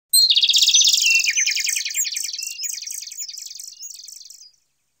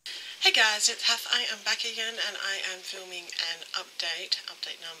Hey guys, it's Haff. I am back again and I am filming an update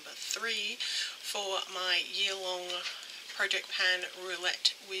number 3 for my year-long project pan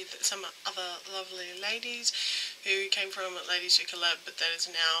roulette with some other lovely ladies who came from Ladies Who Collab, but that is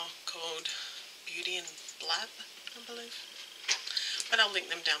now called Beauty and Blab, I believe. But I'll link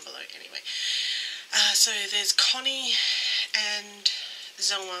them down below anyway. So there's Connie and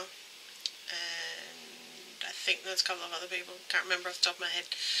Zelma, and I think there's a couple of other people, can't remember off the top of my head.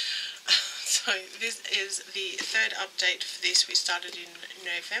 So this is the third update for this. We started in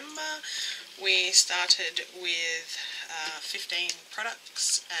November. We started with 15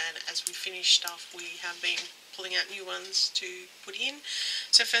 products, and as we finish stuff we have been pulling out new ones to put in.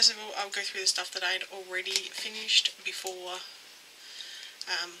 So first of all, I'll go through the stuff that I'd already finished before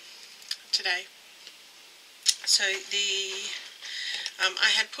today. So I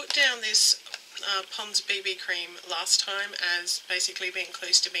had put down this Pond's BB cream last time as basically being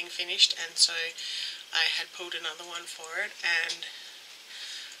close to being finished, and so I had pulled another one for it, and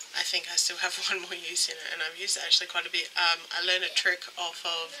I think I still have one more use in it, and I've used it actually quite a bit. I learned a trick off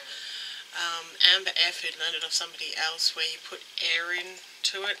of Amber Airfood, learned it off somebody else, where you put air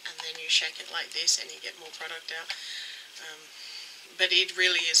into it and then you shake it like this and you get more product out. But it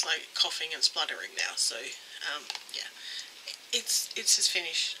really is like coughing and spluttering now, so yeah, it's just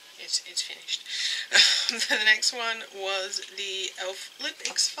finished. It's finished. The next one was the e.l.f. lip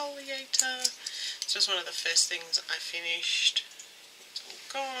exfoliator. It's just one of the first things I finished. It's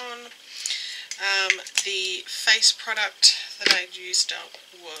all gone. The face product that I'd used up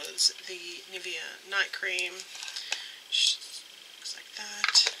was the Nivea night cream. Looks like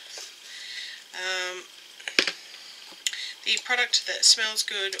that. The product that smells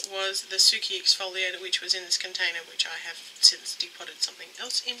good was the Suki exfoliator, which was in this container, which I have since depotted something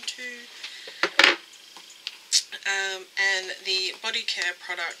else into. And the body care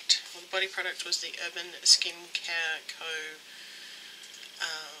product, well, the body product was the Urban Skincare Co.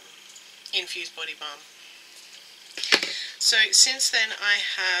 Infused Body Balm. So since then I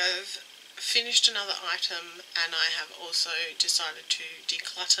have finished another item, and I have also decided to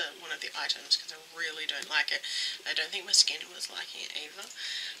declutter one of the items because I really don't like it. I don't think my skin was liking it either.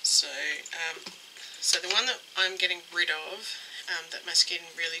 So so the one that I'm getting rid of, that my skin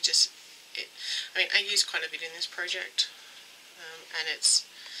really just, I mean, I use quite a bit in this project, and it's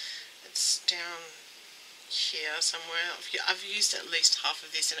down here somewhere. I've used at least half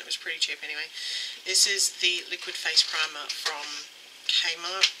of this, and it was pretty cheap anyway. This is the liquid face primer from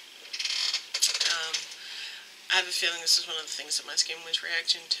Kmart. I have a feeling this is one of the things that my skin was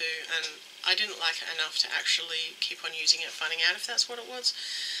reacting to, and I didn't like it enough to actually keep on using it, finding out if that's what it was.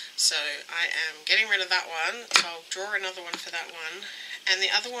 So I am getting rid of that one, so I'll draw another one for that one. And the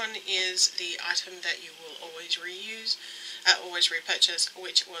other one is the item that you will always reuse, always repurchase,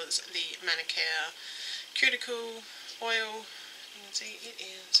 which was the Manicare Cuticle Oil. You can see it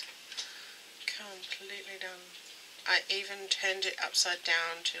is completely done. I even turned it upside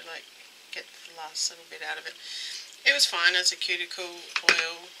down to like get the last little bit out of it. It was fine as a cuticle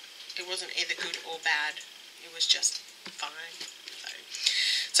oil. It wasn't either good or bad. It was just fine.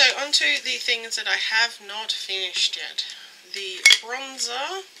 So on to the things that I have not finished yet. The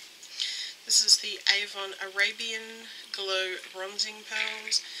bronzer. This is the Avon Arabian Glow Bronzing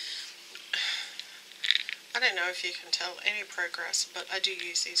Pearls. I don't know if you can tell any progress, but I do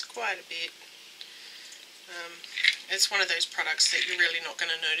use these quite a bit. It's one of those products that you're really not going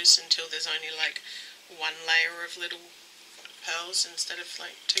to notice until there's only like one layer of little pearls instead of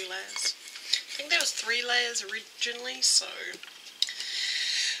like 2 layers. I think there was 3 layers originally, so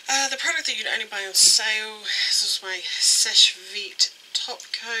the product that you'd only buy on sale, this was my Seche Vite top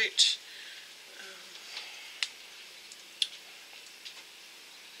coat.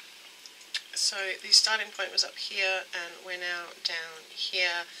 So the starting point was up here, and we're now down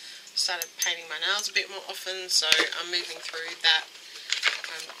here. Started painting my nails a bit more often, so I'm moving through that.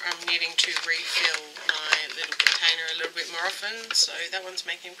 I'm needing to refill my little container a little bit more often, so that one's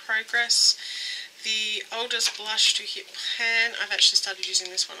making progress. The oldest blush to hit pan, I've actually started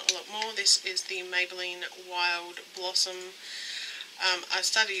using this one a lot more. This is the Maybelline Wild Blossom. I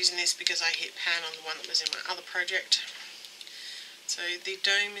started using this because I hit pan on the one that was in my other project. So the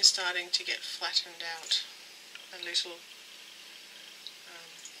dome is starting to get flattened out a little.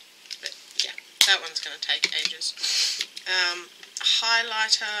 But yeah, that one's going to take ages.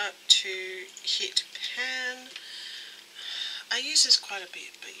 Highlighter to hit pan. I use this quite a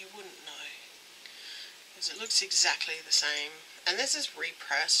bit, but you wouldn't know, because it looks exactly the same. And this is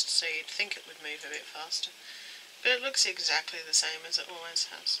repressed, so you'd think it would move a bit faster. But it looks exactly the same as it always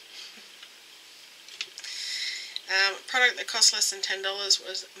has. Product that cost less than $10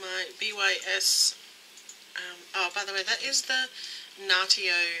 was my BYS. Oh, by the way, that is the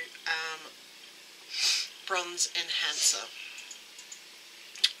Natio Bronze Enhancer.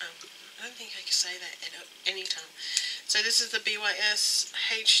 I don't think I can say that at any time. So this is the BYS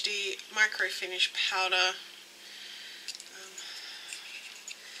HD Micro Finish Powder.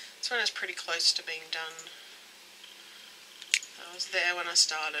 This one is pretty close to being done. I was there when I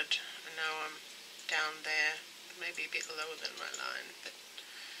started, and now I'm down there, maybe a bit lower than my line, but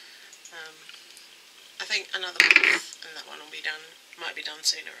I think another month and that one will be done. Might be done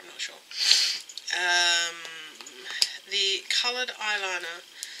sooner, I'm not sure. The coloured eyeliner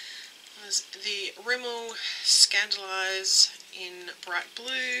was the Rimmel Scandalise in bright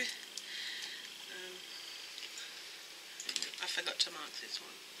blue. I forgot to mark this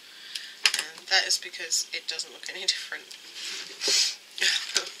one, and that is because it doesn't look any different.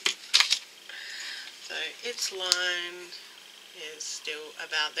 So its line is still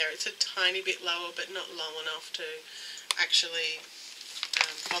about there. It's a tiny bit lower, but not low enough to actually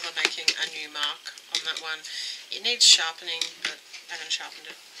bother making a new mark on that one. It needs sharpening, but I haven't sharpened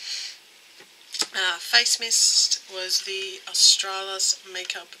it. Face mist was the Australis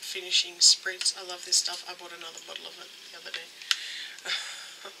Makeup Finishing Spritz. I love this stuff. I bought another bottle of it the other day.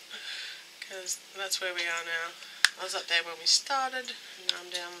 Because that's where we are now. I was up there when we started, and now I'm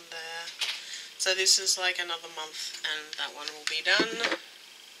down there. So this is like another month, and that one will be done.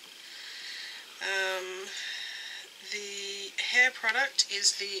 The hair product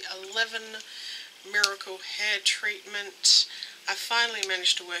is the 11 Miracle Hair Treatment. I finally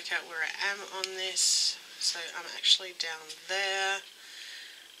managed to work out where I am on this, so I'm actually down there.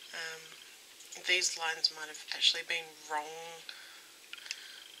 These lines might have actually been wrong,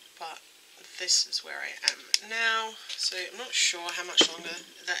 but this is where I am now, so I'm not sure how much longer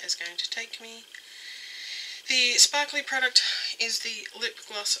that is going to take me. The sparkly product is the lip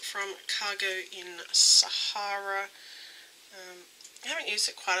gloss from Cargo in Sahara. I haven't used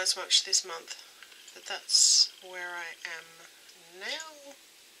it quite as much this month, but that's where I am now.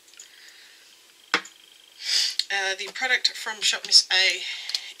 The product from Shop Miss A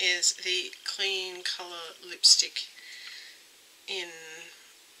is the Clean Colour Lipstick in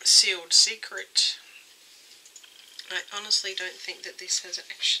Sealed Secret. I honestly don't think that this has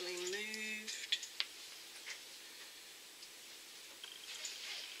actually moved.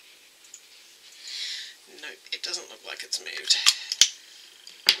 Nope, it doesn't look like it's moved.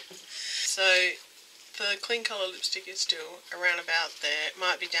 So the Clean Colour lipstick is still around about there. It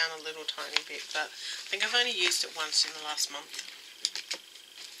might be down a little tiny bit, but I think I've only used it once in the last month.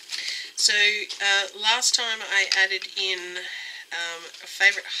 So last time I added in a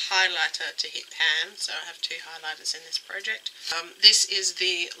favourite highlighter to hit pan, so I have two highlighters in this project. This is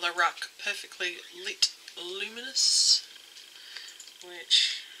the Lorac Perfectly Lit Luminous,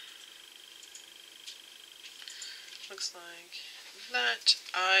 which looks like that.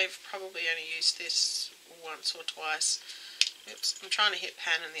 I've probably only used this once or twice. Oops, I'm trying to hit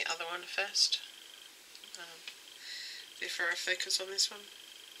pan in the other one first before I focus on this one.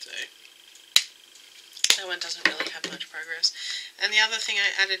 So that one doesn't really have much progress. And the other thing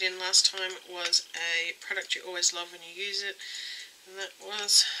I added in last time was a product you always love when you use it, and that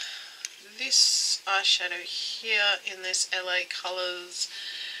was this eyeshadow here in this LA Colours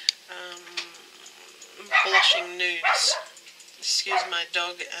Blushing Nudes. Excuse my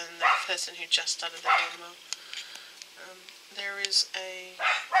dog and the person who just started the demo. There is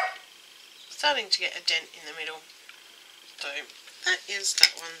starting to get a dent in the middle. So that is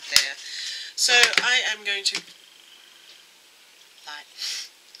that one there. So I am going to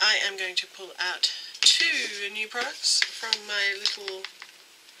pull out two new products from my little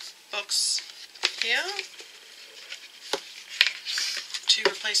box here to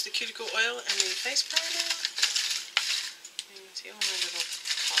replace the cuticle oil and the face primer. You can see all my little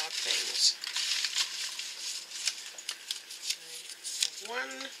card things. So,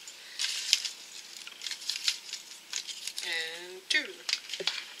 one and two.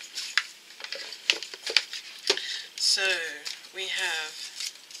 So we have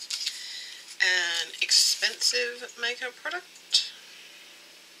an expensive makeup product,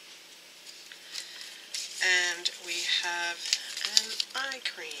 and we have an eye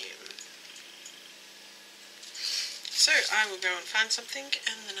cream. So I will go and find something,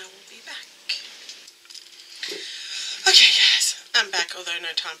 and then I will be back. Okay guys, I'm back, although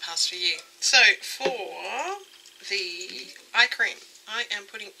no time passed for you. So for the eye cream, I am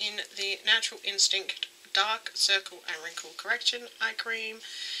putting in the Natural Instinct Dark Circle and Wrinkle Correction eye cream,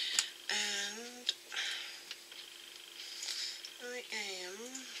 and I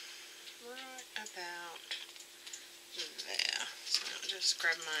am right about just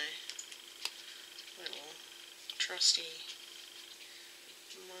grab my little trusty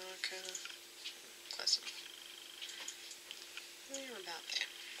marker. Close enough. We're about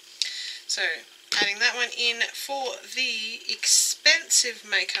there. So, adding that one in. For the expensive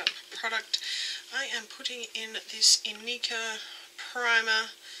makeup product, I am putting in this Inika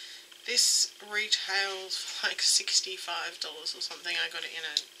primer. This retails for like $65 or something. I got it in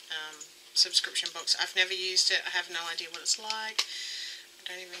a subscription box. I've never used it. I have no idea what it's like.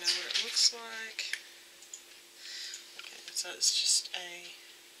 I don't even know what it looks like. Okay, so it's just a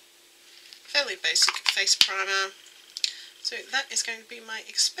fairly basic face primer. So that is going to be my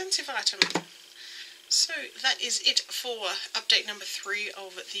expensive item. So that is it for update number 3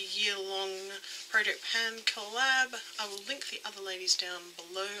 of the year-long Project Pan collab. I will link the other ladies down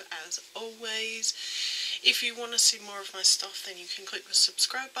below as always. If you want to see more of my stuff, then you can click the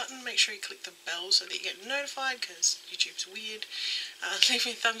subscribe button. Make sure you click the bell so that you get notified, because YouTube's weird. Leave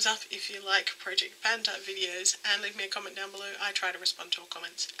me a thumbs up if you like Project Pan type videos, and leave me a comment down below. I try to respond to all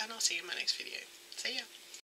comments, and I'll see you in my next video. See ya!